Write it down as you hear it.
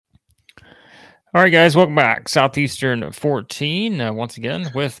All right, guys, welcome back. Southeastern 14, once again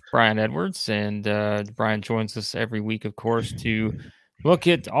with Brian Edwards. And Brian joins us every week, of course, to look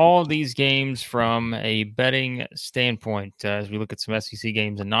at all these games from a betting standpoint as we look at some SEC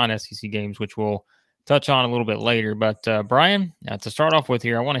games and non SEC games, which we'll touch on a little bit later. But Brian, to start off with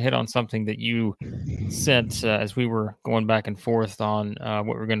here, I want to hit on something that you said as we were going back and forth on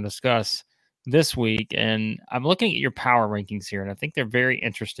what we're going to discuss this week. And I'm looking at your power rankings here, and I think they're very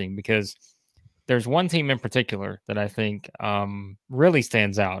interesting because there's one team in particular that I think really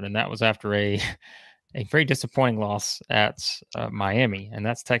stands out, and that was after a very disappointing loss at Miami, and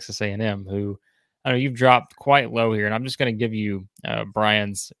that's Texas A&M, who I know you've dropped quite low here, and I'm just going to give you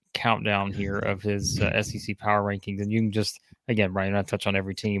Brian's countdown here of his SEC power rankings, and you can just again, Brian, not touch on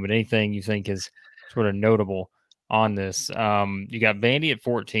every team, but anything you think is sort of notable on this. You got Vandy at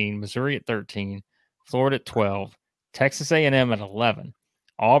 14, Missouri at 13, Florida at 12, Texas A&M at 11,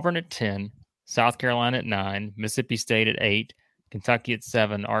 Auburn at 10. South Carolina at 9, Mississippi State at 8, Kentucky at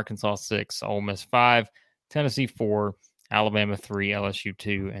 7, Arkansas 6, Ole Miss 5, Tennessee 4, Alabama 3, LSU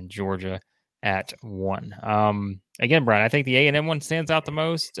 2, and Georgia at 1. Again, Brian, I think the A&M one stands out the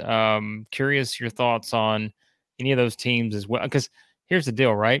most. Curious your thoughts on any of those teams as well, because here's the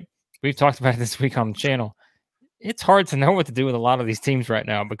deal, right? We've talked about it this week on the channel. It's hard to know what to do with a lot of these teams right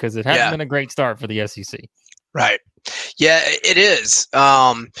now because it hasn't been a great start for the SEC. Right. Yeah, it is.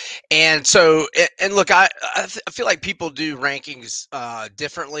 And so, and look, I feel like people do rankings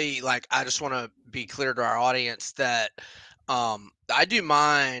differently. Like, I just want to be clear to our audience that I do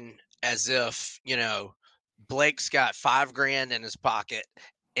mine as if, Blake's got $5,000 in his pocket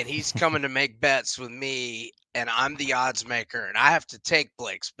and he's coming to make bets with me, and I'm the odds maker and I have to take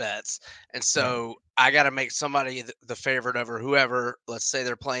Blake's bets. And so I got to make somebody the favorite over whoever. Let's say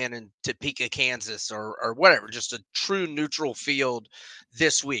they're playing in Topeka, Kansas, or whatever, just a true neutral field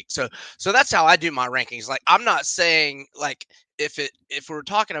this week. So that's how I do my rankings. Like, I'm not saying, like, if we're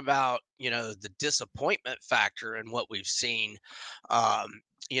talking about, the disappointment factor and what we've seen,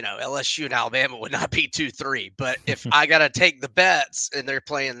 LSU and Alabama would not be 2-3. But if I got to take the bets and they're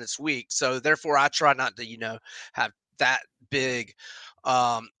playing this week, so therefore I try not to, have that big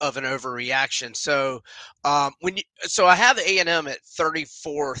of an overreaction. So so I have A&M at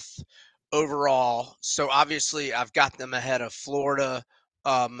 34th overall. So obviously I've got them ahead of Florida,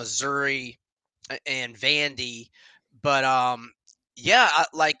 Missouri, and Vandy. But yeah,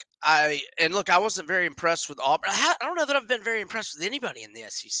 and look, I wasn't very impressed with Auburn. I don't know that I've been very impressed with anybody in the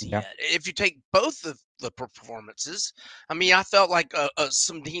SEC yet. If you take both of the performances, I mean, I felt like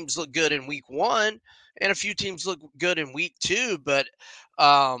some teams look good in week 1 and a few teams look good in week 2. But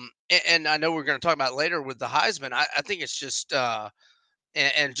and I know we're going to talk about it later with the Heisman. I think it's just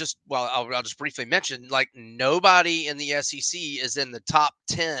and just, well, I'll just briefly mention, like, nobody in the SEC is in the top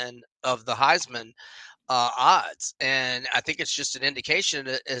 10 of the Heisman odds. And I think it's just an indication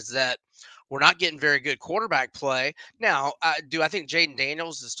is that we're not getting very good quarterback play. Now, do I think Jaden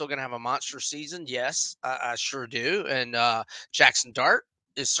Daniels is still going to have a monster season? Yes, I sure do. And Jackson Dart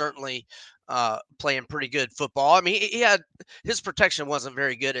is certainly playing pretty good football. I mean, his protection wasn't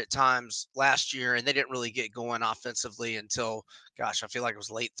very good at times last year, and they didn't really get going offensively until, gosh, I feel like it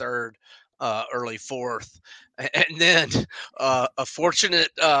was late third, early fourth. And then a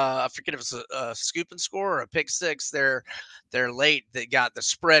fortunate, I forget if it was a scoop and score or a pick six there late that got the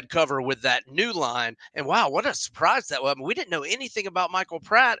spread cover with that new line. And wow, what a surprise that was. I mean, we didn't know anything about Michael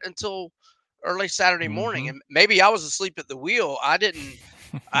Pratt until early Saturday morning. And maybe I was asleep at the wheel. I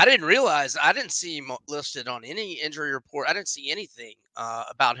didn't realize, I didn't see him listed on any injury report. I didn't see anything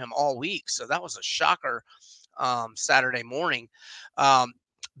about him all week. So that was a shocker Saturday morning.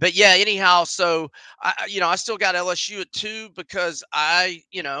 But yeah, anyhow, so I still got LSU at 2 because I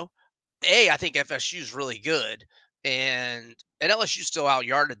think FSU is really good, and LSU still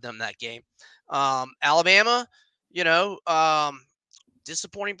out-yarded them that game. Alabama,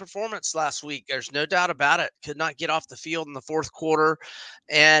 disappointing performance last week. There's no doubt about it. Could not get off the field in the fourth quarter.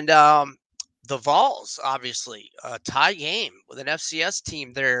 And the Vols, obviously, a tie game with an FCS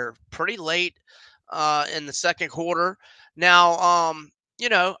team there pretty late in the second quarter. Now,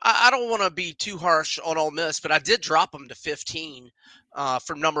 I don't want to be too harsh on Ole Miss, but I did drop them to 15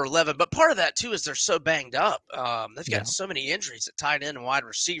 from number 11. But part of that, too, is they're so banged up. They've got so many injuries at tight end and wide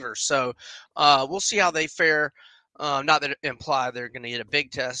receivers. So we'll see how they fare. Not that it imply they're going to get a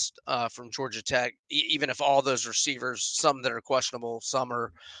big test from Georgia Tech, even if all those receivers, some that are questionable, some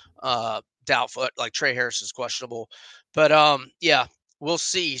are doubtful, like Trey Harris is questionable. But yeah, we'll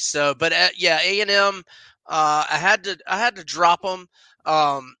see. So, but yeah, A&M, I had to drop them.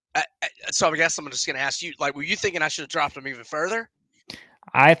 So I guess I'm just going to ask you, like, were you thinking I should have dropped them even further?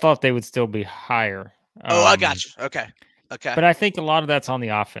 I thought they would still be higher. Oh, I got you. Okay. Okay. But I think a lot of that's on the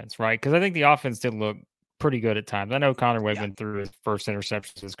offense, right? Because I think the offense did look pretty good at times. I know Connor Yeah. Wegman threw his first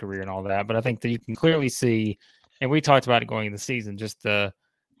interceptions of his career and all that, but I think that you can clearly see, and we talked about it going into the season, just the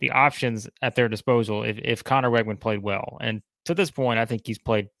options at their disposal if Connor Wegman played well. And to this point, I think he's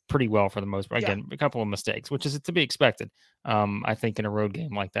played pretty well for the most part. Yeah. Again, a couple of mistakes, which is to be expected, I think, in a road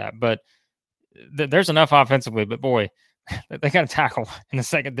game like that. But there's enough offensively, but boy, they got to tackle in the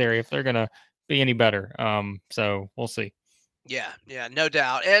secondary if they're going to be any better. So we'll see. Yeah, yeah, no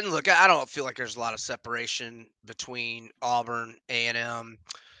doubt. And look, I don't feel like there's a lot of separation between Auburn, A&M,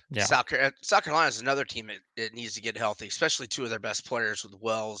 Yeah. South Carolina is another team that needs to get healthy, especially two of their best players with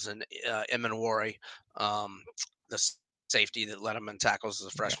Wells and Emanwari, the safety that led them in tackles as a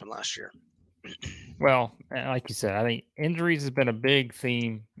Yeah. freshman last year. Well, like you said, I think injuries has been a big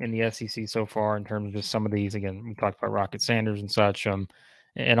theme in the SEC so far in terms of just some of these. Again, we talked about Rocket Sanders and such,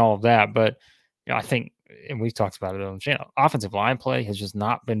 and all of that. But I think, and we've talked about it on the channel, offensive line play has just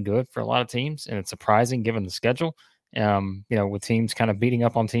not been good for a lot of teams, and it's surprising given the schedule. With teams kind of beating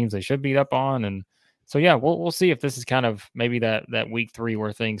up on teams they should beat up on, and so yeah, we'll see if this is kind of maybe that week 3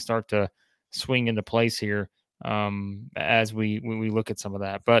 where things start to swing into place here, as we look at some of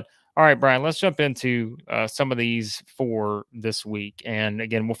that, but. All right, Brian, let's jump into some of these for this week. And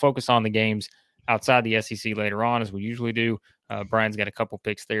again, we'll focus on the games outside the SEC later on, as we usually do. Brian's got a couple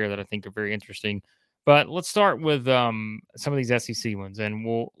picks there that I think are very interesting. But let's start with some of these SEC ones. And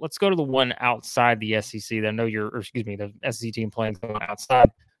let's go to the one outside the SEC that I know the SEC team playing outside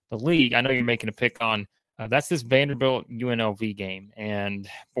the league. I know you're making a pick on. That's this Vanderbilt UNLV game. And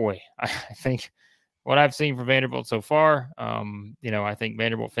boy, I think what I've seen from Vanderbilt so far, I think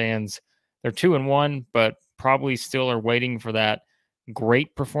Vanderbilt fans, they're 2-1, but probably still are waiting for that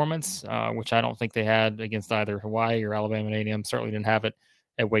great performance, which I don't think they had against either Hawaii or Alabama and A&M. Certainly didn't have it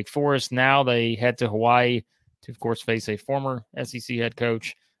at Wake Forest. Now they head to Hawaii to, of course, face a former SEC head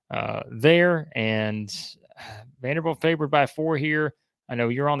coach there, and Vanderbilt favored by 4 here. I know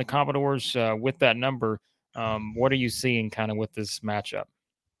you're on the Commodores with that number. What are you seeing kind of with this matchup?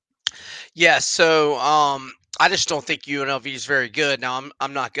 Yeah, so I just don't think UNLV is very good. Now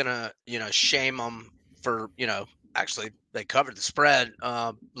I'm not gonna shame them for actually they covered the spread,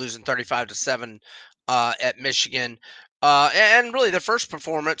 losing 35-7 at Michigan. And really, the first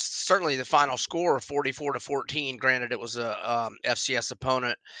performance, certainly the final score, 44-14. Granted, it was a FCS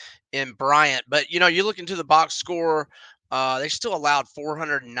opponent in Bryant, but you look into the box score, they still allowed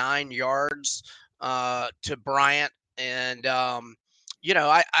 409 yards to Bryant, and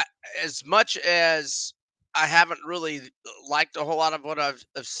I as much as I haven't really liked a whole lot of what I've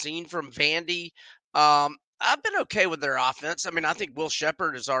seen from Vandy. I've been okay with their offense. I mean, I think Will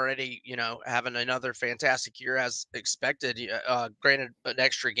Shepard is already, having another fantastic year as expected. Granted, an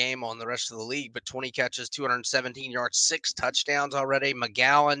extra game on the rest of the league, but 20 catches, 217 yards, 6 touchdowns already.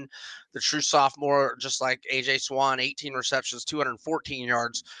 McGowan, the true sophomore, just like AJ Swan, 18 receptions, 214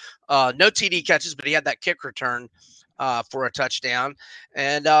 yards. No TD catches, but he had that kick return for a touchdown.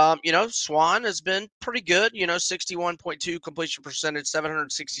 And, Swan has been pretty good, 61.2 completion percentage,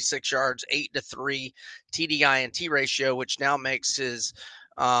 766 yards, 8-3 TDINT ratio, which now makes his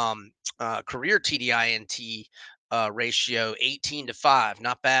career TDINT ratio 18-5.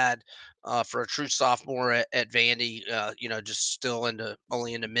 Not bad. For a true sophomore at Vandy, just still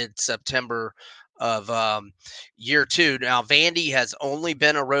only into mid-September of year 2. Now, Vandy has only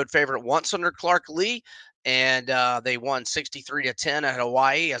been a road favorite once under Clark Lee, and they won 63-10 at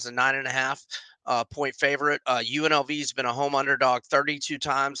Hawaii as a 9.5 point favorite. UNLV's been a home underdog 32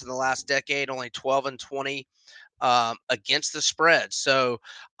 times in the last decade, only 12-20 against the spread. So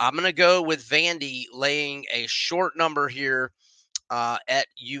I'm going to go with Vandy laying a short number here at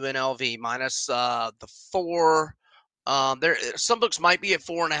UNLV minus the 4. There, some books might be at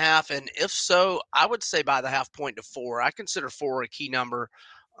 4.5, and if so, I would say by the half point to 4. I consider 4 a key number,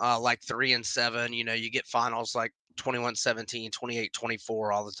 like 3 and 7. You get finals like 21-17,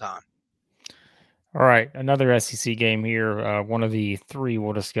 28-24 all the time. All right, another SEC game here. One of the 3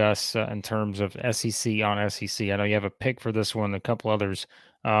 we'll discuss in terms of SEC on SEC. I know you have a pick for this one, a couple others.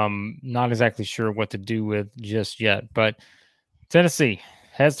 Not exactly sure what to do with just yet, but Tennessee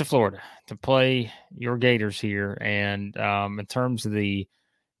heads to Florida to play your Gators here. And in terms of the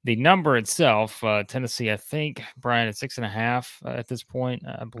number itself, Tennessee, I think, Brian, at 6.5 at this point.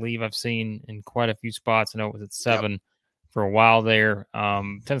 I believe I've seen in quite a few spots. I know it was at Yep. 7 for a while there.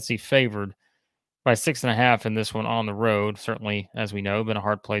 Tennessee favored by 6.5 in this one on the road. Certainly, as we know, been a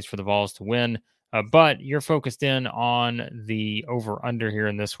hard place for the Vols to win. But you're focused in on the over-under here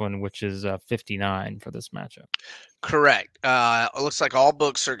in this one, which is 59 for this matchup. Correct. It looks like all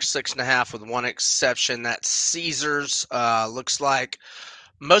books are 6.5 with one exception. That's Caesars. Looks like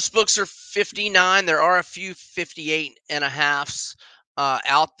most books are 59. There are a few 58 and a halves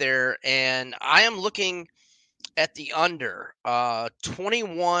out there. And I am looking at the under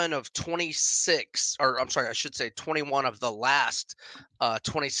 21 of 26, or I'm sorry, I should say 21 of the last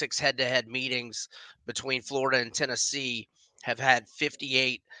 26 head-to-head meetings between Florida and Tennessee have had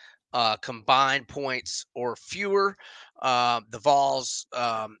 58 combined points or fewer. The Vols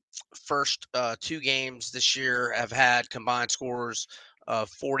first two games this year have had combined scores of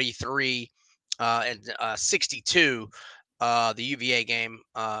 43 and 62. The UVA game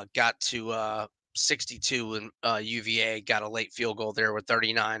got to 62, and UVA got a late field goal there with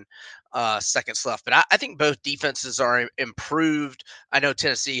 39 seconds left. But I think both defenses are improved. I know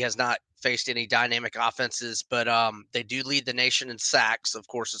Tennessee has not faced any dynamic offenses, but they do lead the nation in sacks. Of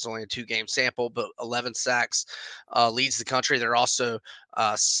course, it's only a 2-game sample, but 11 sacks leads the country. They're also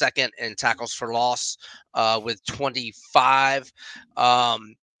second in tackles for loss with 25.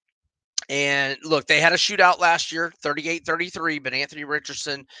 And look, they had a shootout last year, 38-33, but Anthony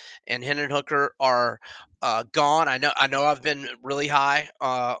Richardson and Hendon Hooker are gone. I know I've been really high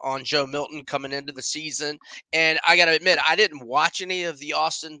on Joe Milton coming into the season. And I got to admit, I didn't watch any of the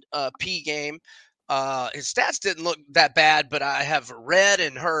Austin P game. His stats didn't look that bad, but I have read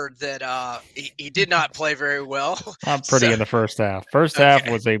and heard that he did not play very well. Not So, pretty in the first half. First half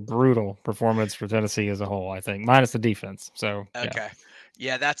okay. was a brutal performance for Tennessee as a whole, I think, minus the defense. So, yeah. Okay.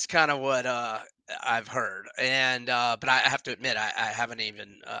 Yeah, that's kind of what I've heard. And but I have to admit I haven't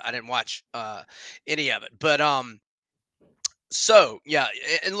even I didn't watch any of it. But so yeah,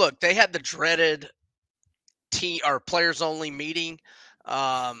 and look, they had the dreaded team or players only meeting.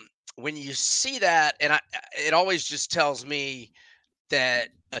 When you see that, and it always just tells me that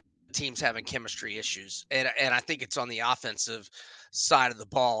a team's having chemistry issues, and I think it's on the offensive side of the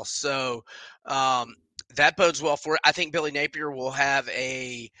ball. So that bodes well for it. I think Billy Napier will have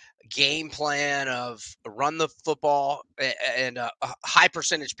a game plan of run the football and a high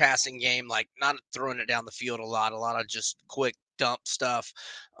percentage passing game, like not throwing it down the field a lot of just quick dump stuff,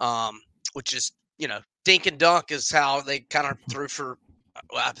 which is dink and dunk is how they kind of threw for.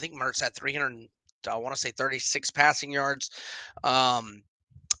 Well, I think Mertz had 300. I want to say 36 passing yards.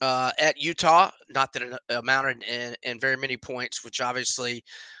 At Utah. Not that it amounted in very many points, which obviously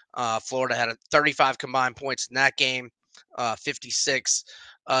Florida had a 35 combined points in that game, 56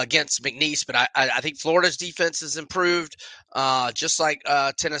 against McNeese. But I think Florida's defense has improved, just like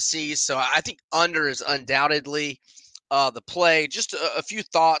Tennessee. So I think under is undoubtedly the play. Just a few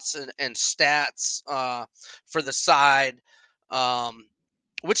thoughts and stats for the side.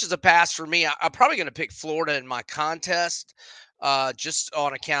 Which is a pass for me. I'm probably going to pick Florida in my contest, just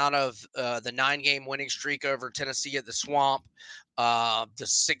on account of the 9-game winning streak over Tennessee at the Swamp, the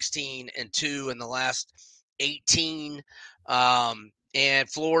 16-2 in the last 18, and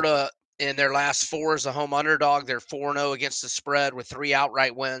Florida in their last 4 as a home underdog. They're 4-0 against the spread with 3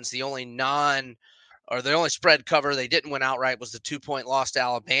 outright wins. The only spread cover they didn't win outright was the 2-point loss to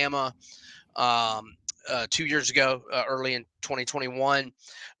Alabama. 2 years ago, early in 2021.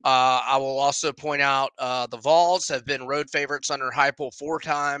 I will also point out the Vols have been road favorites under Heupel 4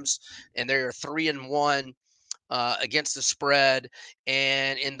 times, and they are 3-1 against the spread.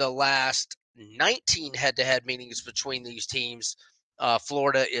 And in the last 19 head-to-head meetings between these teams,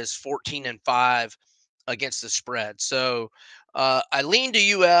 Florida is 14-5 against the spread. So I lean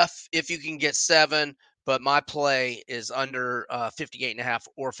to UF if you can get 7. But my play is under 58.5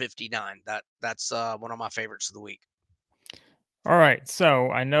 or 59. That's one of my favorites of the week. All right.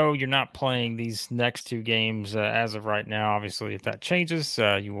 So I know you're not playing these next 2 games as of right now. Obviously, if that changes,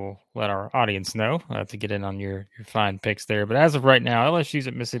 you will let our audience know to get in on your fine picks there. But as of right now, LSU's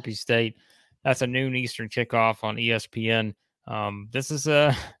at Mississippi State. That's a noon Eastern kickoff on ESPN. This is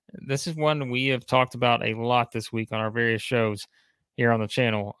this is one we have talked about a lot this week on our various shows here on the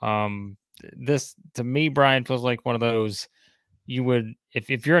channel. This to me, Brian, feels like one of those you would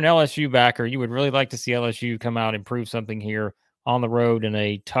if you're an LSU backer, you would really like to see LSU come out and prove something here on the road in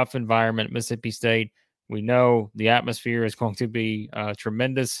a tough environment. Mississippi State, we know the atmosphere is going to be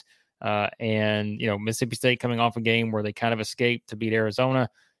tremendous, and Mississippi State coming off a game where they kind of escaped to beat Arizona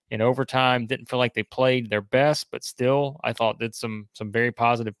in overtime. Didn't feel like they played their best, but still, I thought did some very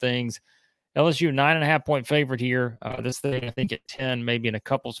positive things. LSU 9.5-point favorite here. This thing, I think, at 10, maybe in a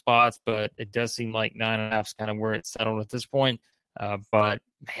couple spots, but it does seem like 9.5 is kind of where it's settled at this point. But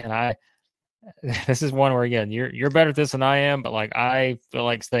man, this is one where again you're better at this than I am, but like I feel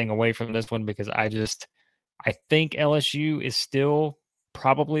like staying away from this one because I think LSU is still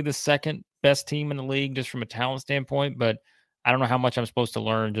probably the second best team in the league just from a talent standpoint, but I don't know how much I'm supposed to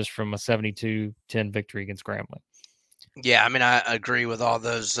learn just from a 72-10 victory against Grambling. Yeah, I mean, I agree with all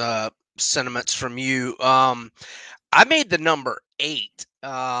those sentiments from you. I made the number 8.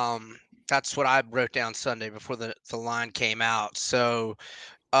 That's what I wrote down Sunday before the line came out. So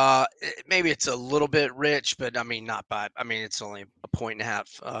maybe it's a little bit rich, but I mean, not by. I mean, it's only a point and a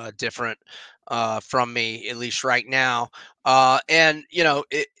half different from me, at least right now. And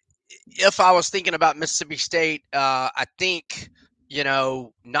if I was thinking about Mississippi State, I think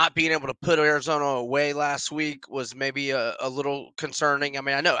not being able to put Arizona away last week was maybe a little concerning. I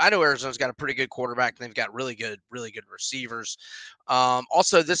mean, I know Arizona's got a pretty good quarterback and they've got really good receivers.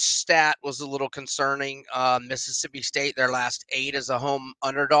 Also, this stat was a little concerning. Mississippi State, their last 8 as a home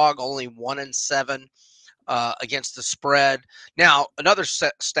underdog, only 1-7 against the spread. Now, another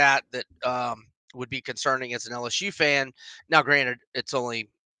stat that would be concerning as an LSU fan. Now, granted, it's only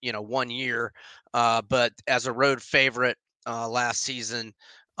 1 year, but as a road favorite last season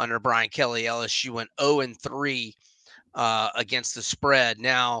under Brian Kelly, LSU went 0-3 against the spread.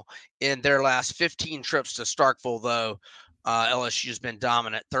 Now, in their last 15 trips to Starkville, though, LSU's been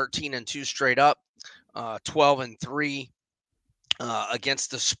dominant, 13-2 straight up, 12-3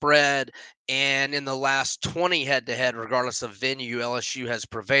 against the spread. And in the last 20 head-to-head, regardless of venue, LSU has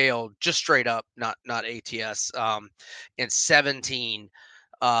prevailed just straight up, not ATS, in 17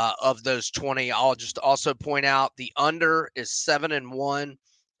 of those 20. I'll just also point out the under is 7-1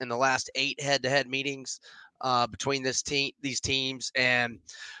 in the last 8 head-to-head meetings between these teams, and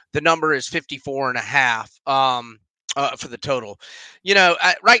the number is 54.5 for the total.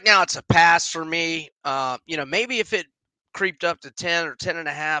 Right now it's a pass for me. Maybe if it creeped up to 10 or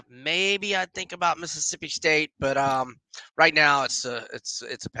 10.5, maybe I'd think about Mississippi State, but right now it's a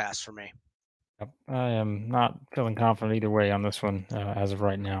pass for me. I am not feeling confident either way on this one as of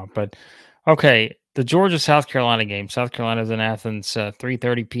right now. But okay, the Georgia South Carolina game. South Carolina's in Athens,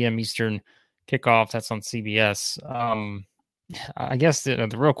 3:30 p.m. Eastern kickoff. That's on CBS. I guess the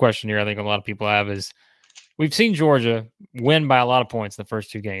real question here, I think a lot of people have is we've seen Georgia win by a lot of points in the first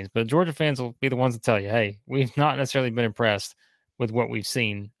 2 games, but Georgia fans will be the ones to tell you, hey, we've not necessarily been impressed with what we've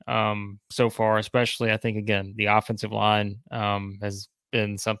seen so far. Especially, I think again, the offensive line has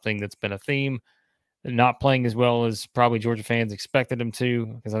been something that's been a theme, not playing as well as probably Georgia fans expected them to.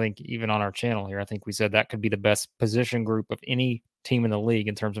 Because I think even on our channel here, I think we said that could be the best position group of any team in the league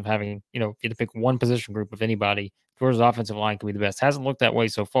in terms of having, you know, you had to pick one position group of anybody. Georgia's offensive line could be the best. Hasn't looked that way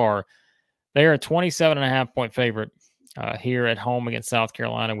so far. They are a 27.5-point favorite here at home against South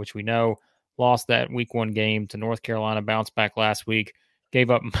Carolina, which we know lost that week 1 game to North Carolina, bounced back last week,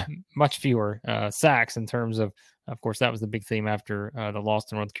 gave up much fewer sacks in terms of course, that was the big theme after the loss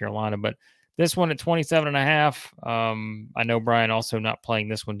to North Carolina. But this one at 27.5, I know Brian also not playing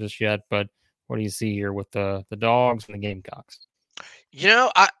this one just yet, but what do you see here with the Dogs and the Gamecocks?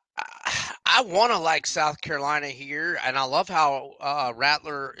 I want to like South Carolina here, and I love how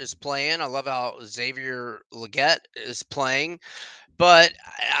Rattler is playing. I love how Xavier Legette is playing, but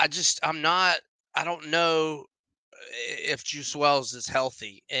I'm not. I don't know if Juice Wells is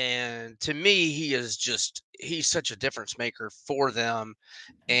healthy, and to me, he's such a difference maker for them,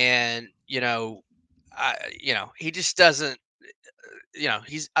 and he just doesn't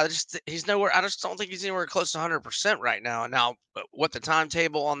he's nowhere. I just don't think he's anywhere close to 100% right now. Now, what the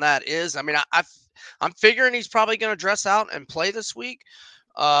timetable on that is, I mean, I'm figuring he's probably going to dress out and play this week,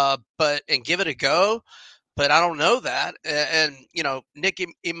 but and give it a go. But I don't know that. And Nick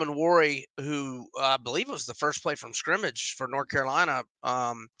Imanwari, who I believe was the first play from scrimmage for North Carolina,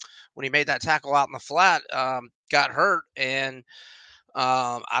 when he made that tackle out in the flat, got hurt, and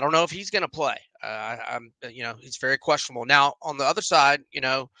I don't know if he's going to play. He's very questionable. Now, on the other side,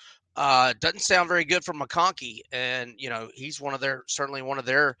 doesn't sound very good for McConkey, and he's certainly one of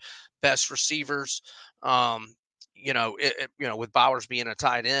their best receivers. With Bowers being a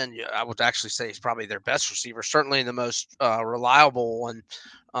tight end, I would actually say he's probably their best receiver, certainly the most reliable one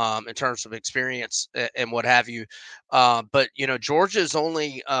in terms of experience and what have you. But Georgia's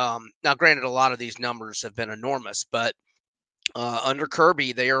only now. Granted, a lot of these numbers have been enormous, but under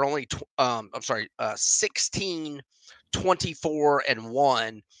Kirby, they are only 16, 24, and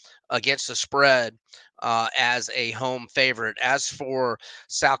 1 against the spread as a home favorite. As for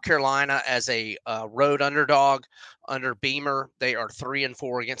South Carolina as a road underdog under Beamer, they are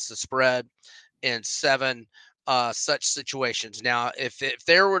 3-4 against the spread in 7 such situations. Now, if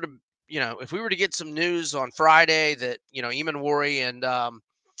there were to if we were to get some news on Friday that Eamon Worry and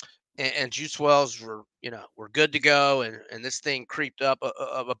and juice wells were good to go, and this thing creeped up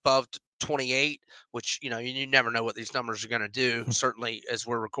above 28, which you never know what these numbers are going to do. Certainly, as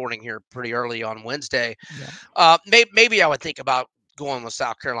we're recording here pretty early on Wednesday, Yeah. maybe I would think about going with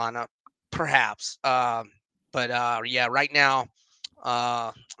South Carolina, perhaps. But yeah, right now,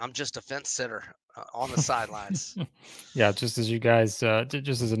 I'm just a fence sitter on the sidelines. Yeah, just as you guys,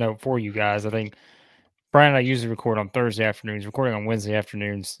 just as a note for you guys, I think Brian and I usually record on Thursday afternoons, recording on Wednesday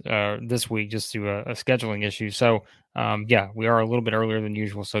afternoons this week just to a scheduling issue. So, yeah, we are a little bit earlier than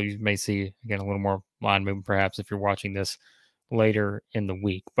usual. So you may see, again, a little more line movement perhaps if you're watching this later in the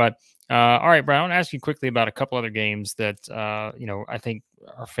week. But all right, Brian, I want to ask you quickly about a couple other games that, I think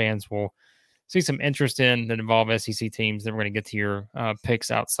our fans will see some interest in that involve SEC teams. Then we're going to get to your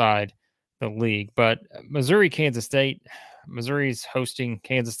picks outside the league. But Missouri, Kansas State. Missouri's hosting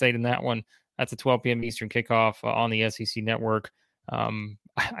Kansas State in that one. That's a 12 p.m. Eastern kickoff on the SEC network.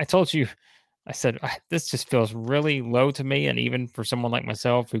 I told you, I said, this just feels really low to me. And even for someone like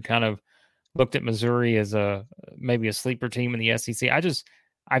myself who kind of looked at Missouri as maybe a sleeper team in the SEC,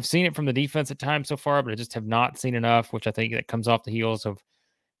 I've seen it from the defense at times so far, but I just have not seen enough, which I think that comes off the heels of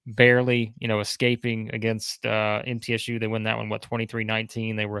barely, escaping against MTSU. They win that one,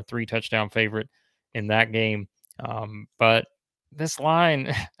 23-19. They were a 3-touchdown favorite in that game. But this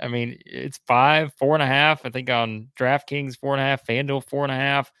line, I mean, it's 4.5. I think on DraftKings, 4.5, FanDuel,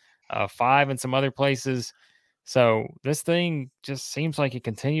 4.5, 5 in some other places. So this thing just seems like it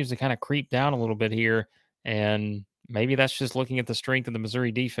continues to kind of creep down a little bit here. And maybe that's just looking at the strength of the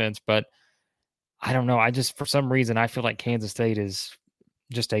Missouri defense, but I don't know. For some reason, I feel like Kansas State is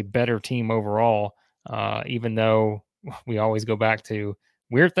just a better team overall, even though we always go back to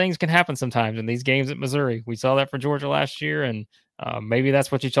weird things can happen sometimes in these games at Missouri. We saw that for Georgia last year, and maybe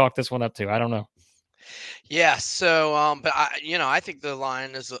that's what you chalk this one up to. I don't know. Yeah, so but I think the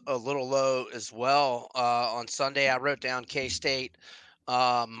line is a little low as well. On Sunday, I wrote down K State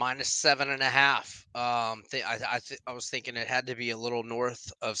minus 7.5. I was thinking it had to be a little north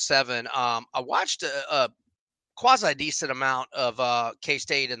of 7. I watched a quasi decent amount of K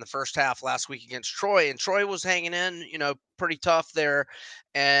State in the first half last week against Troy, and Troy was hanging in, pretty tough there,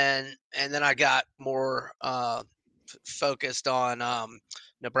 and then I got more focused on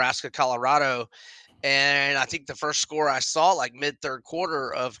Nebraska, Colorado, and I think the first score I saw, like mid third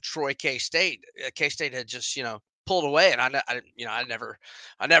quarter of Troy K State, K State had just pulled away, and I never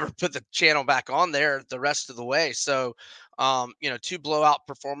put the channel back on there the rest of the way. So, two blowout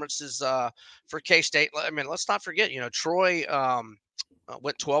performances for K State. I mean, let's not forget, Troy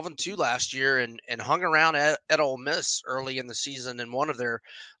went 12-2 last year and hung around at Ole Miss early in the season in one of their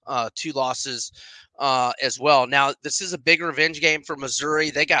two losses as well. Now, this is a big revenge game for Missouri.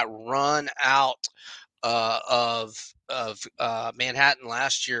 They got run out of Manhattan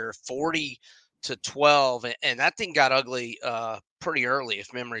last year, 40-12, and that thing got ugly pretty early,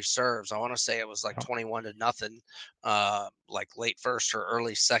 if memory serves. I want to say it was like 21-0, like late first or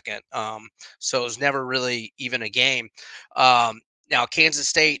early second. So it was never really even a game. Now Kansas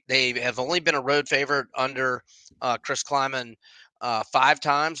State, they have only been a road favorite under Chris Kleiman 5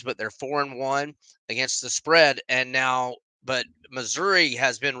 times, but they're 4-1 against the spread. And now, but Missouri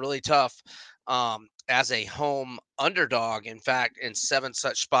has been really tough as a home underdog. In fact, in 7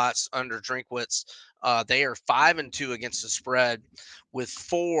 such spots under Drinkwitz, they are 5-2 against the spread with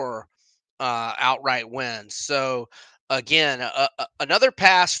 4 outright wins. So again, another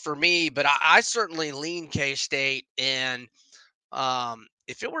pass for me, but I certainly lean K State. And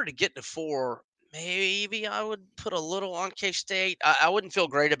if it were to get to 4, maybe I would put a little on K State. I wouldn't feel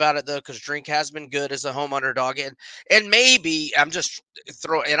great about it though, because Drink has been good as a home underdog, and maybe I'm just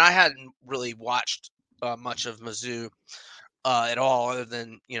throwing. And I hadn't really watched much of Mizzou at all, other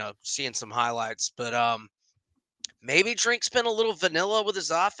than seeing some highlights. But maybe Drink's been a little vanilla with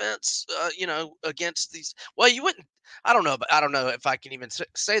his offense, against these. Well, you wouldn't. I don't know, but I don't know if I can even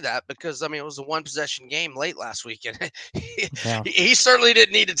say that, because I mean it was a one possession game late last week, and Yeah. he certainly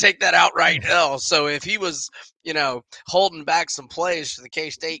didn't need to take that outright L. So if he was, holding back some plays for the K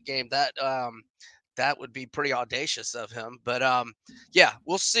State game, that would be pretty audacious of him. But yeah,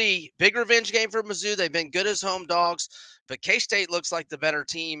 we'll see. Big revenge game for Mizzou. They've been good as home dogs, but K State looks like the better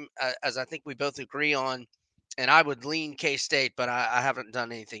team, as I think we both agree on. And I would lean K State, but I haven't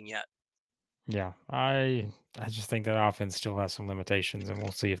done anything yet. Yeah. I just think that offense still has some limitations, and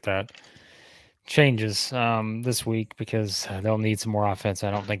we'll see if that changes this week because they'll need some more offense.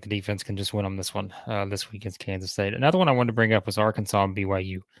 I don't think the defense can just win them this one this week against Kansas State. Another one I wanted to bring up was Arkansas and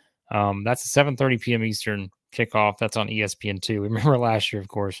BYU. That's a 7:30 p.m. Eastern kickoff. That's on ESPN2. Remember last year, of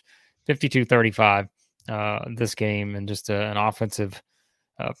course, 52-35 this game, and just an offensive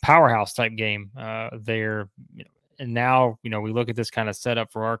powerhouse type game there. And now, we look at this kind of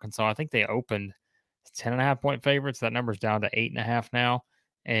setup for Arkansas. I think they opened 10.5 point favorites. That number's down to 8.5 now.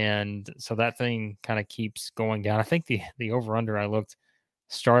 And so that thing kind of keeps going down. I think the over under I looked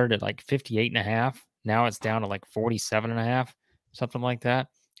started at like 58.5. Now it's down to like 47.5, something like that.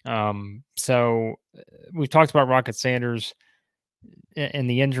 So we've talked about Rocket Sanders and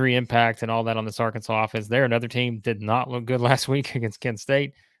the injury impact and all that on this Arkansas offense. They're another team did not look good last week against Kent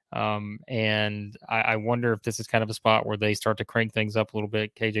State. And I wonder if this is kind of a spot where they start to crank things up a little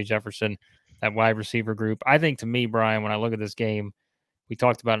bit. KJ Jefferson, that wide receiver group. I think to me, Brian, when I look at this game, we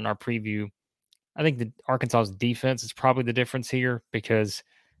talked about in our preview, I think the Arkansas's defense is probably the difference here because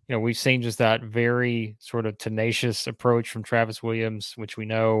we've seen just that very sort of tenacious approach from Travis Williams, which we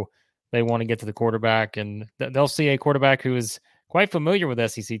know they want to get to the quarterback, and they'll see a quarterback who is quite familiar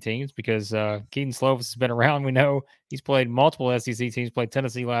with SEC teams because Keaton Slovis has been around. We know he's played multiple SEC teams. Played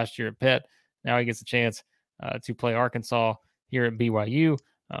Tennessee last year at Pitt. Now he gets a chance to play Arkansas here at BYU.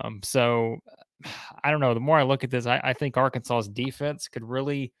 So I don't know. The more I look at this, I think Arkansas's defense could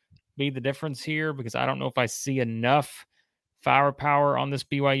really be the difference here because I don't know if I see enough firepower on this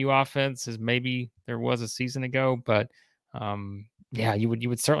BYU offense as maybe there was a season ago. But yeah, you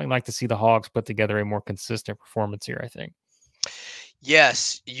would certainly like to see the Hogs put together a more consistent performance here, I think.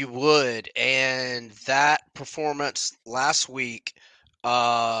 Yes, you would. And that performance last week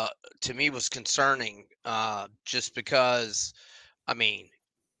to me was concerning just because, I mean,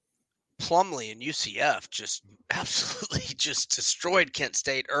 Plumlee and UCF just absolutely just destroyed Kent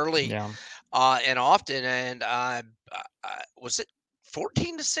State early Yeah, and often. And was it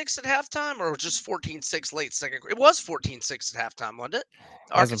 14-6 at halftime or just 14-6 late second? It was 14-6 at halftime, wasn't it?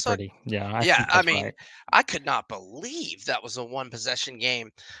 wasn't Arkansas. pretty. Yeah, I Yeah, think I that's mean, right. I could not believe that was a one possession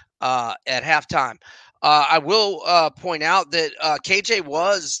game at halftime. I will point out that KJ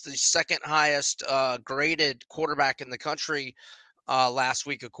was the second highest graded quarterback in the country last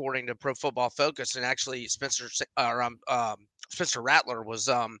week, according to Pro Football Focus, and actually Spencer Rattler was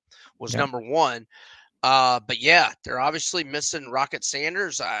Yep. number one. But yeah, they're obviously missing Rocket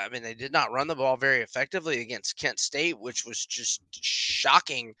Sanders. I mean, they did not run the ball very effectively against Kent State, which was just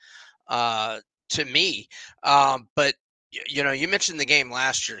shocking uh, to me. But you mentioned the game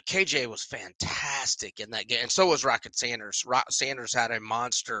last year. KJ was fantastic in that game, and so was Rocket Sanders. Sanders had a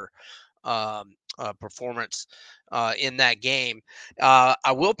monster performance in that game.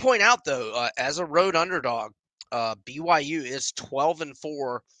 I will point out, though, as a road underdog, BYU is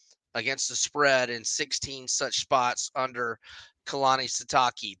 12-4 against the spread in 16 such spots under Kalani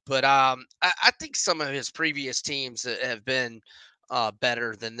Sitake. But I think some of his previous teams have been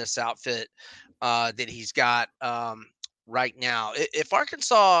better than this outfit that he's got right now. If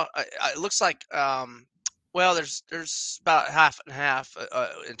Arkansas, it looks like, well, there's about half and half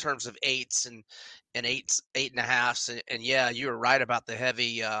in terms of eights and eight and a halfs, and yeah, you were right about the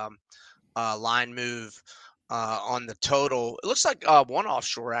heavy line move on the total. It looks like one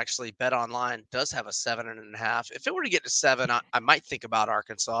offshore actually, Bet Online, does have a 7.5. If it were to get to 7, I might think about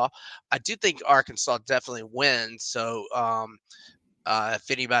Arkansas. I do think Arkansas definitely wins. So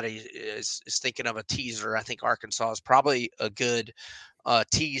if anybody is thinking of a teaser, I think Arkansas is probably a good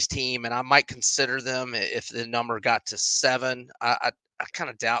tease team, and I might consider them if the number got to 7. I kind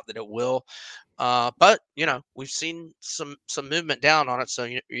of doubt that it will. But we've seen some movement down on it, so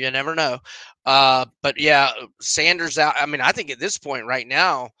you never know. But yeah, Sanders out. I mean, I think at this point right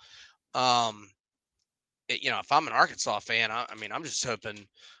now, if I'm an Arkansas fan, I mean, I'm just hoping.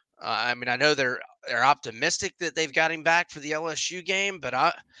 I mean, I know they're optimistic that they've got him back for the LSU game, but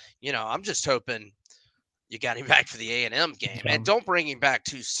I'm just hoping you got him back for the A&M game, Yeah. and don't bring him back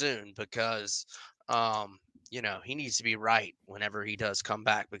too soon because he needs to be right whenever he does come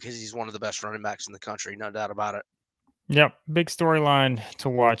back because he's one of the best running backs in the country, no doubt about it. Yep, big storyline to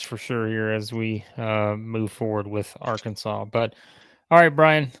watch for sure here as we move forward with Arkansas. But all right,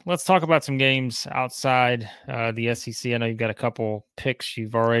 Brian, let's talk about some games outside the SEC. I know you've got a couple picks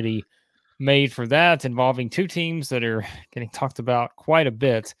you've already made for that involving two teams that are getting talked about quite a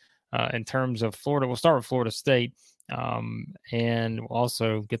bit in terms of Florida. We'll start with Florida State and we'll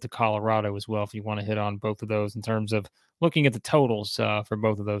also get to Colorado as well if you want to hit on both of those in terms of looking at the totals for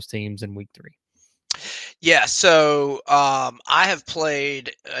both of those teams in week 3. Yeah, so I have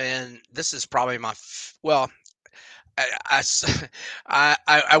played, and this is probably well, I, I,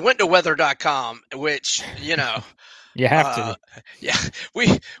 I went to weather.com, which, You have Uh, to. yeah,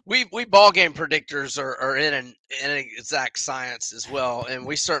 we ball game predictors are in an exact science as well, and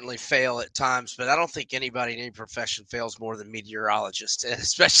we certainly fail at times. But I don't think anybody in any profession fails more than meteorologists,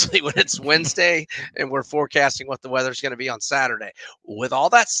 especially when it's Wednesday and we're forecasting what the weather's going to be on Saturday. With all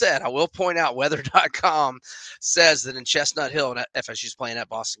that said, I will point out weather.com says that in Chestnut Hill, and FSU's playing at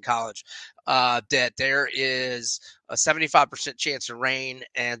Boston College, that there is a 75% chance of rain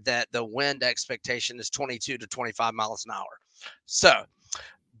and that the wind expectation is 22 to 25 miles an hour. So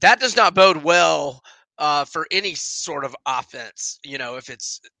that does not bode well for any sort of offense, if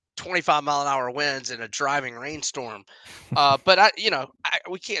it's 25-mile-an-hour winds in a driving rainstorm. But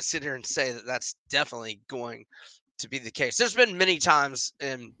we can't sit here and say that that's definitely going to be the case. There's been many times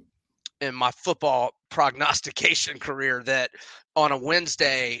in my football prognostication career that on a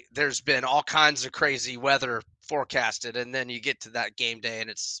Wednesday there's been all kinds of crazy weather forecasted, and then you get to that game day and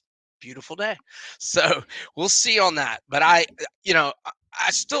it's beautiful day. So we'll see on that. But I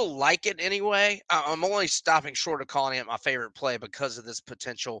still like it anyway. I'm only stopping short of calling it my favorite play because of this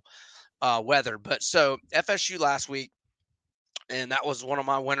potential weather. But so FSU last week, and that was one of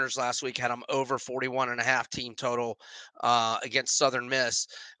my winners last week. Had them over 41 and a half team total against Southern Miss,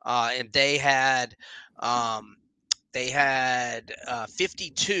 and um, they had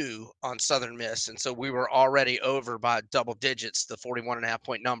 52 on Southern Miss, and so we were already over by double digits, the 41 and a half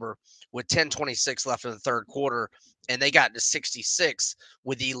point number, with 10:26 left in the third quarter, and they got to 66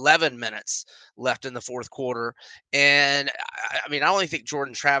 with 11 minutes left in the fourth quarter. And I mean, I only think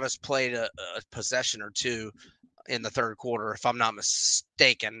Jordan Travis played a possession or two in the third quarter, if I'm not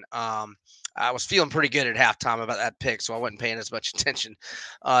mistaken. I was feeling pretty good at halftime about that pick, so I wasn't paying as much attention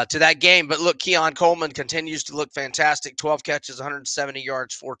to that game. But look, Keon Coleman continues to look fantastic. 12 catches, 170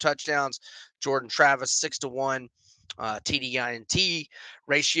 yards, 4 touchdowns. Jordan Travis, 6-1 TDINT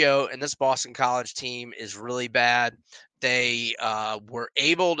ratio. And this Boston College team is really bad. They were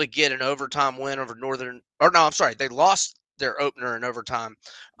able to get an overtime win over they lost their opener in overtime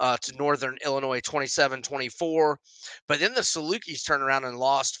to Northern Illinois 27-24. But then the Salukis turned around and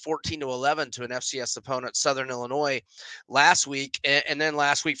lost 14-11 to an FCS opponent, Southern Illinois, last week. And then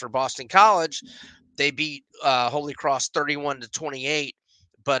last week for Boston College, they beat Holy Cross 31-28,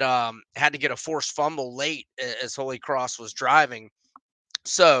 but had to get a forced fumble late as Holy Cross was driving.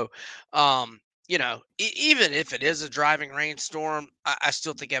 So, even if it is a driving rainstorm, I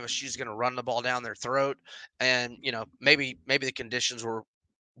still think FSU is going to run the ball down their throat, and maybe the conditions will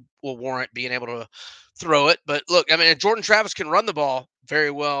warrant being able to throw it. But look, I mean, Jordan Travis can run the ball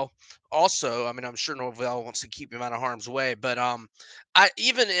very well. Also, I mean, I'm sure Novell wants to keep him out of harm's way, but I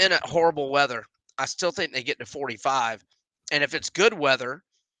even in a horrible weather, I still think they get to 45, and if it's good weather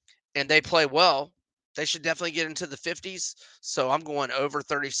and they play well, they should definitely get into the 50s. So I'm going over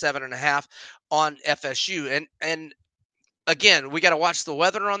 37 and a half on FSU. And again, we got to watch the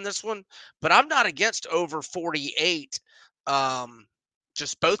weather on this one, but I'm not against over 48.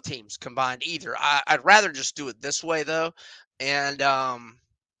 Just both teams combined either. I'd rather just do it this way though. And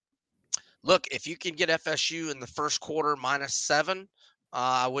look, if you can get FSU in the first quarter -7,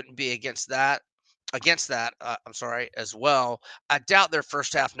 I wouldn't be against that. I'm sorry, as well. I doubt their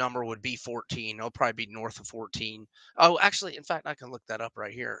first half number would be 14. It'll probably be north of 14. Oh, actually, in fact, I can look that up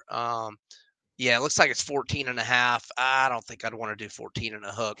right here. Yeah, it looks like it's 14 and a half. I don't think I'd want to do 14 and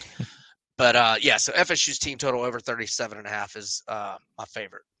a hook. But yeah, so FSU's team total over 37 and a half is my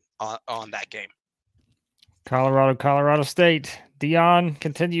favorite on that game. Colorado State. Dion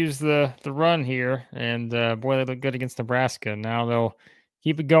continues the run here, and boy, they look good against Nebraska. Now they'll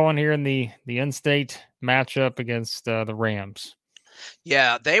keep it going here in the in-state matchup against the Rams.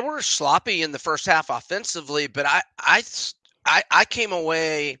 Yeah, they were sloppy in the first half offensively, but I came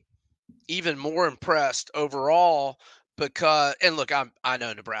away even more impressed overall because, and look, I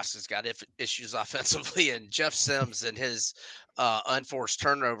know Nebraska's got issues offensively, and Jeff Sims and his unforced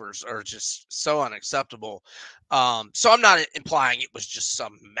turnovers are just so unacceptable. So I'm not implying it was just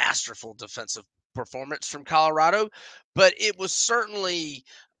some masterful defensive performance from Colorado, but it was certainly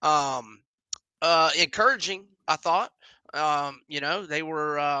encouraging, I thought. They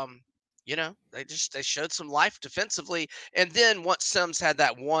were they showed some life defensively. And then once Sims had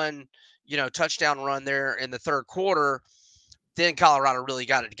that one, touchdown run there in the third quarter, then Colorado really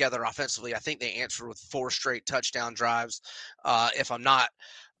got it together offensively. I think they answered with 4 straight touchdown drives, if I'm not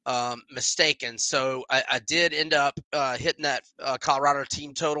mistaken. So I did end up hitting that Colorado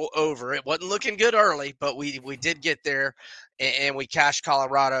team total over. It wasn't looking good early, but we did get there, and we cashed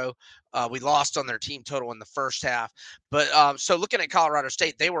Colorado. We lost on their team total in the first half. But so looking at Colorado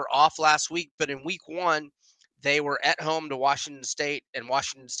State, they were off last week, but in week 1, They were at home to Washington State, and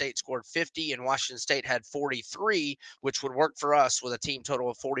Washington State scored 50, and Washington State had 43, which would work for us with a team total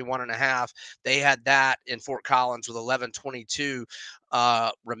of 41 and a half. They had that in Fort Collins with 11:22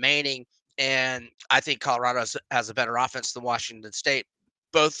 remaining. And I think Colorado has a better offense than Washington State.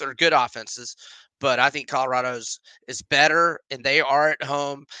 Both are good offenses, but I think Colorado's is better, and they are at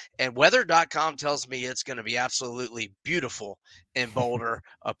home. And weather.com tells me it's going to be absolutely beautiful in Boulder,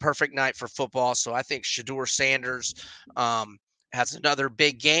 a perfect night for football. So I think Shador Sanders has another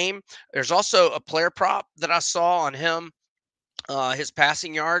big game. There's also a player prop that I saw on him. His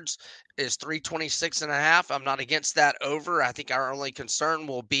passing yards is 326 and a half. I'm not against that over. I think our only concern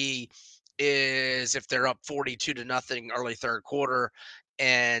will be is if they're up 42 to nothing early third quarter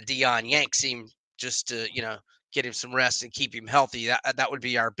and Dion yanks him just to, get him some rest and keep him healthy. That would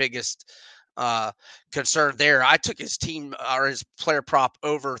be our biggest uh, concern there. I took his team or his player prop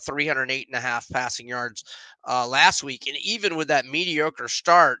over 308 and a half passing yards last week. And even with that mediocre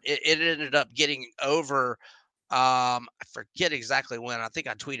start, it ended up getting over I forget exactly when. I think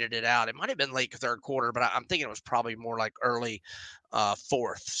I tweeted it out. It might have been late third quarter, but I'm thinking it was probably more like early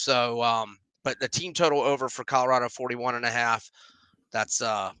fourth. So, but the team total over for Colorado 41 and a half. That's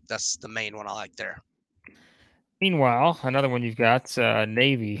the main one I like there. Meanwhile, another one you've got,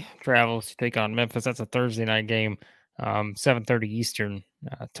 Navy travels to take on Memphis. That's a Thursday night game, 7:30 Eastern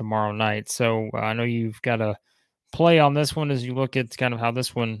tomorrow night. So I know you've got a play on this one as you look at kind of how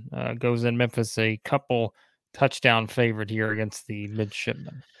this one goes in. Memphis, a couple touchdown favorite here against the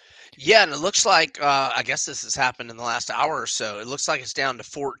midshipmen. Yeah, and it looks like I guess this has happened in the last hour or so. It looks like it's down to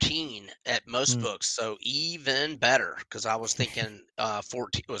 14 at most Mm. books, so even better because I was thinking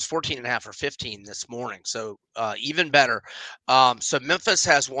 14 it was 14 and a half or 15 this morning. So even better. So Memphis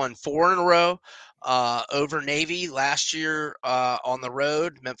has won 4 in a row over Navy last year on the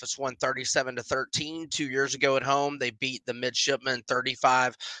road. Memphis won 37-13. 2 years ago at home, they beat the midshipmen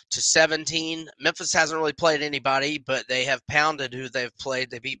 35-17. Memphis hasn't really played anybody, but they have pounded who they've played.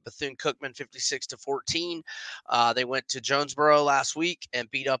 They beat Bethune-Cookman 56-14. They went to Jonesboro last week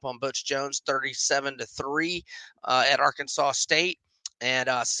and beat up on Butch Jones 37-3 at Arkansas State. And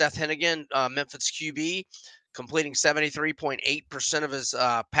Seth Hennigan, Memphis QB, completing 73.8% of his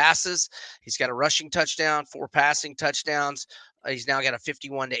passes. He's got a rushing touchdown, 4 passing touchdowns. He's now got a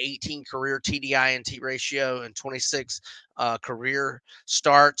 51-18 career TDI&T ratio and 26 career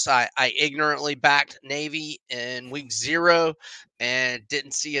starts. I ignorantly backed Navy in week 0 and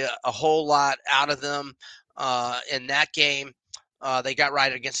didn't see a whole lot out of them in that game. They got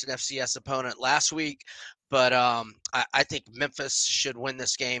right against an FCS opponent last week, but I think Memphis should win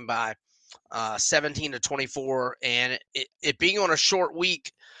this game by 17-24, and it being on a short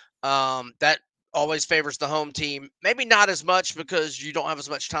week, that always favors the home team. Maybe not as much because you don't have as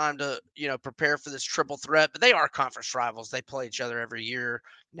much time to prepare for this triple threat, but they are conference rivals. They play each other every year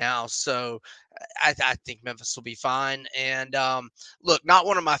now, so I think Memphis will be fine. And look, not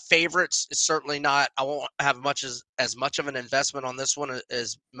one of my favorites. It's certainly not. I won't have as much of an investment on this one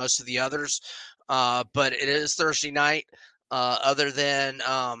as most of the others, but it is Thursday night. Other than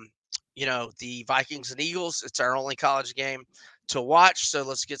the Vikings and Eagles, it's our only college game to watch. So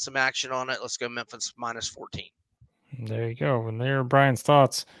let's get some action on it. Let's go Memphis minus 14. There you go. And there are Brian's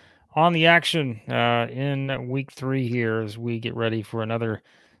thoughts on the action in week 3 here as we get ready for another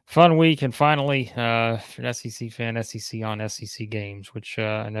fun week. And finally, if you're an SEC fan, SEC on SEC games, which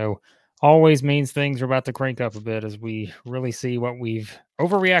I know always means things are about to crank up a bit as we really see what we've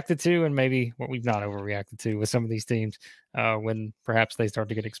overreacted to and maybe what we've not overreacted to with some of these teams when perhaps they start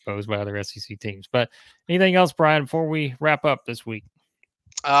to get exposed by other SEC teams. But anything else, Brian, before we wrap up this week?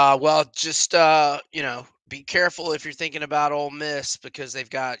 Well, just be careful if you're thinking about Ole Miss because they've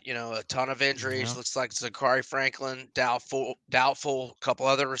got a ton of injuries. Yeah. Looks like Zachary Franklin doubtful. A couple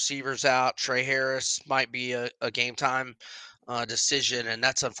other receivers out. Trey Harris might be a game time decision, and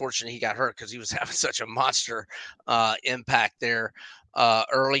that's unfortunate. He got hurt because he was having such a monster impact there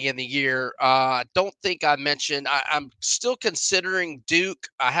early in the year. I don't think I mentioned. I'm still considering Duke.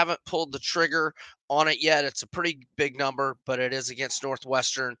 I haven't pulled the trigger on it yet. It's a pretty big number, but it is against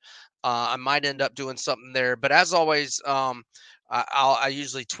Northwestern. I might end up doing something there, but as always, I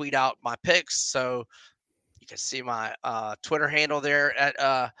usually tweet out my picks, so you can see my Twitter handle there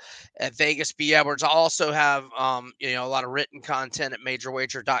at Vegas B Edwards. I also have a lot of written content at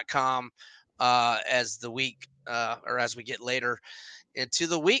majorwager.com as the week or as we get later into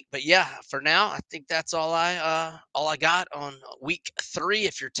the week. But yeah, for now, I think that's all I got on week 3.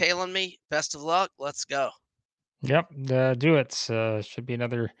 If you're tailing me, best of luck. Let's go. Yep, do it. Should be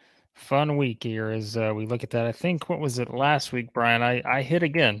another fun week here as we look at that. I think what was it last week, Brian? I hit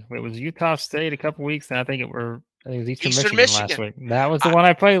again. It was Utah State a couple weeks, and I think it was Eastern Eastern Michigan last Michigan. week. That was the I, one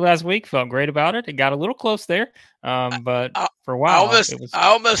I played last week. Felt great about it. It got a little close there, but I, for a while it was. I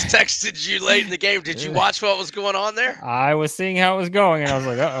almost texted you late in the game. Did you watch what was going on there? I was seeing how it was going, and I was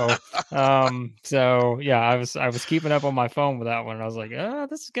like, "Uh oh." So yeah, I was keeping up on my phone with that one, and I was like,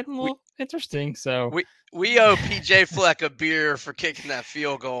 this is getting a we little interesting." So, we we owe PJ Fleck a beer for kicking that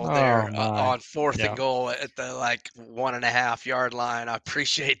field goal oh there my, on 4th and yeah, goal at the 1.5 yard line. I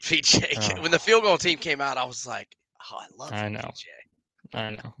appreciate PJ. When the oh, field goal team came out, I was like, "Oh, I love I you, know. PJ."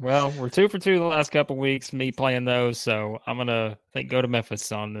 I know. Well, we're 2 for 2 the last couple weeks, me playing those, so I'm gonna think go to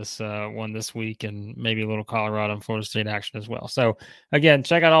Memphis on this one this week, and maybe a little Colorado and Florida State action as well. So again,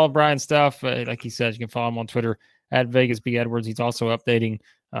 check out all of Brian's stuff. Like he says, you can follow him on Twitter at Vegas B Edwards. He's also updating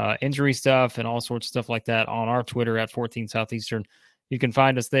injury stuff and all sorts of stuff like that on our Twitter at 14 Southeastern. You can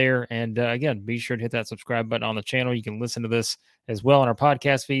find us there, and again, be sure to hit that subscribe button on the channel. You can listen to this as well on our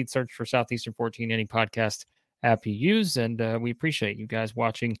podcast feed. Search for Southeastern 14 any podcast app you use. And we appreciate you guys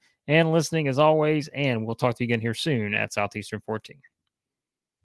watching and listening as always. And we'll talk to you again here soon at Southeastern 14.